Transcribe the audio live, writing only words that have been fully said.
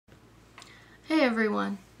Hey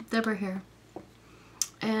everyone, Deborah here,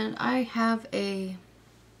 and I have a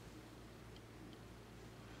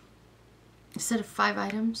set of 5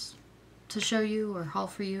 items to show you or haul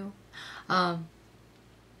for you.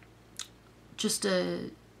 Just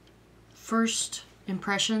a first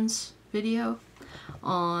impressions video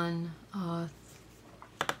on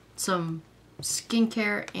some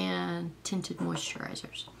skincare and tinted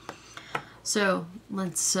moisturizers. So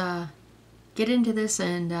let's get into this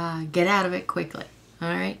and get out of it quickly.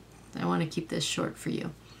 Alright, I want to keep this short for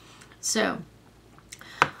you. So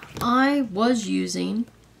I was using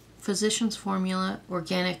Physicians Formula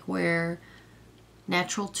Organic Wear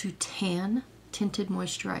Natural to Tan Tinted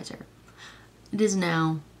Moisturizer. It is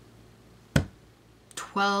now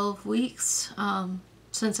 12 weeks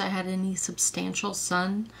since I had any substantial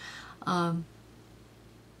sun. 10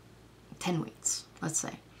 weeks, let's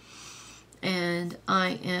say. And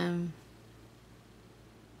I am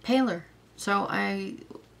paler. So I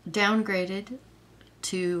downgraded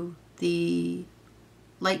to the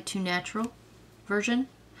light to natural version.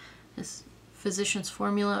 This Physicians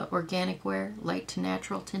Formula Organic Wear Light to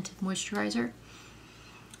Natural Tinted Moisturizer.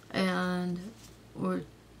 And we're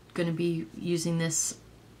going to be using this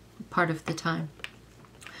part of the time.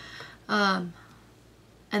 And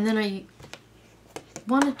then I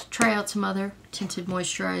wanted to try out some other tinted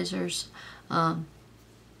moisturizers.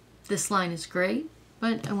 This line is great,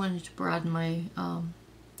 but I wanted to broaden my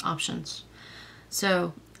options.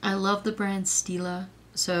 So I love the brand Stila,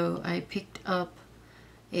 so I picked up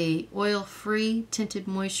a oil-free tinted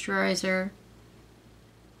moisturizer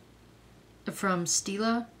from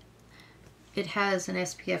Stila. It has an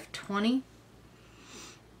SPF 20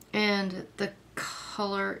 and the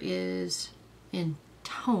color is in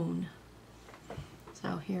tone.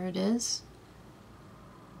 So here it is.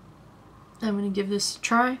 I'm going to give this a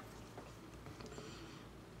try.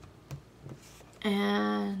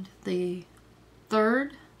 And the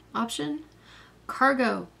third option,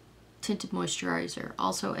 Cargo Tinted Moisturizer,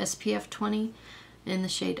 also SPF 20 in the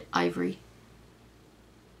shade Ivory.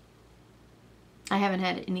 I haven't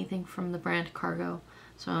had anything from the brand Cargo,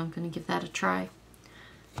 so I'm going to give that a try.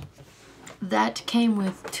 That came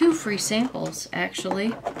with 2 free samples,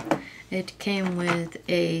 actually. It came with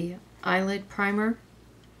a eyelid primer,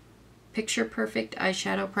 Picture Perfect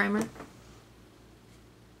eyeshadow primer,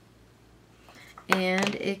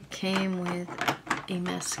 and it came with a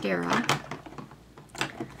mascara.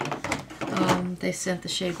 They sent the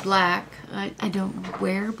shade Black. I don't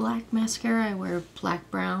wear black mascara, I wear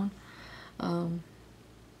black brown, or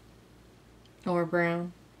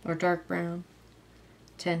brown, or dark brown,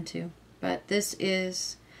 tend to. But this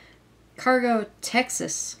is Cargo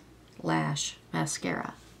TexasLash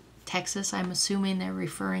mascara. Texas, I'm assuming they're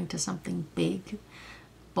referring to something big,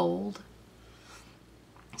 bold.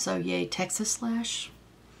 So yay, TexasLash.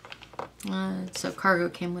 So Cargo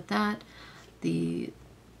came with that. The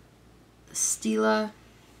Stila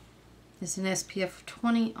is an SPF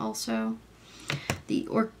 20 also. The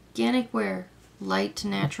Organic Wear Light to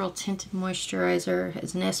Natural Tinted Moisturizer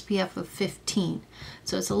has an SPF of 15.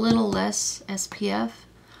 So it's a little less SPF.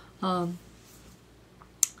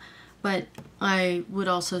 But I would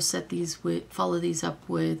also set these follow these up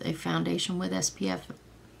with a foundation with SPF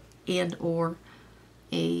and or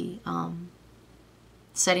a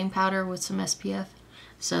setting powder with some SPF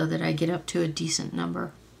so that I get up to a decent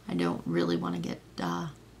number. I don't really want to get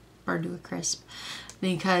burned to a crisp,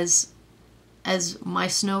 because as my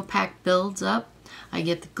snowpack builds up, I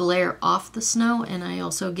get the glare off the snow, and I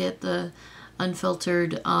also get the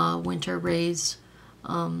unfiltered winter rays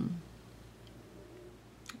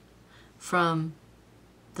from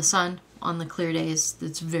the sun on the clear days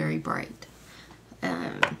that's very bright.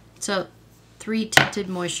 So 3 tinted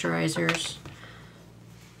moisturizers.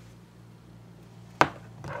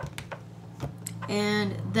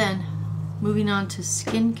 And then moving on to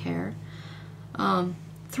skincare,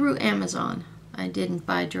 through Amazon. I didn't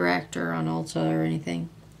buy direct or on Ulta or anything.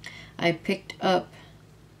 I picked up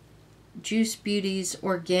Juice Beauty's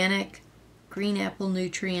Organic Green Apple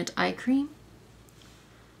Nutrient Eye Cream.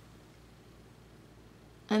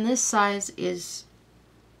 And this size is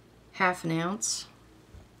 ½ an ounce.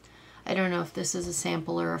 I don't know if this is a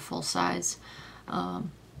sample or a full size. But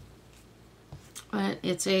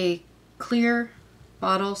it's a clear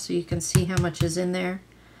bottle so you can see how much is in there.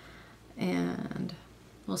 And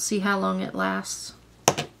we'll see how long it lasts.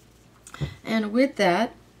 And with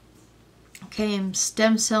that came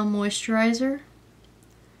Stem Cell Moisturizer,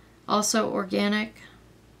 also organic.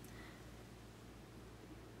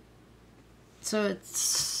 So it's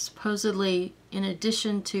supposedly, in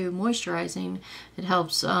addition to moisturizing, it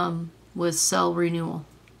helps with cell renewal.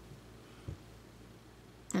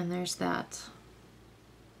 And there's that.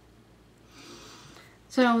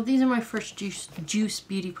 So these are my first Juice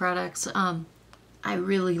beauty products. I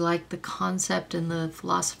really like the concept and the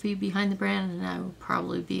philosophy behind the brand, and I will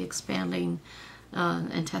probably be expanding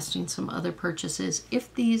and testing some other purchases.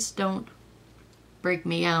 If these don't break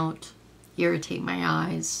me out, irritate my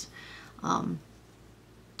eyes,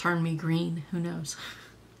 turn me green, who knows.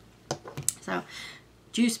 So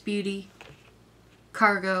Juice Beauty,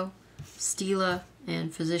 Cargo, Stila,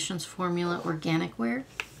 and Physicians Formula Organic Wear.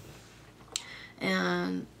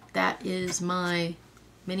 And that is my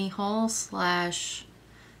mini haul slash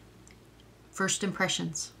first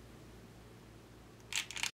impressions.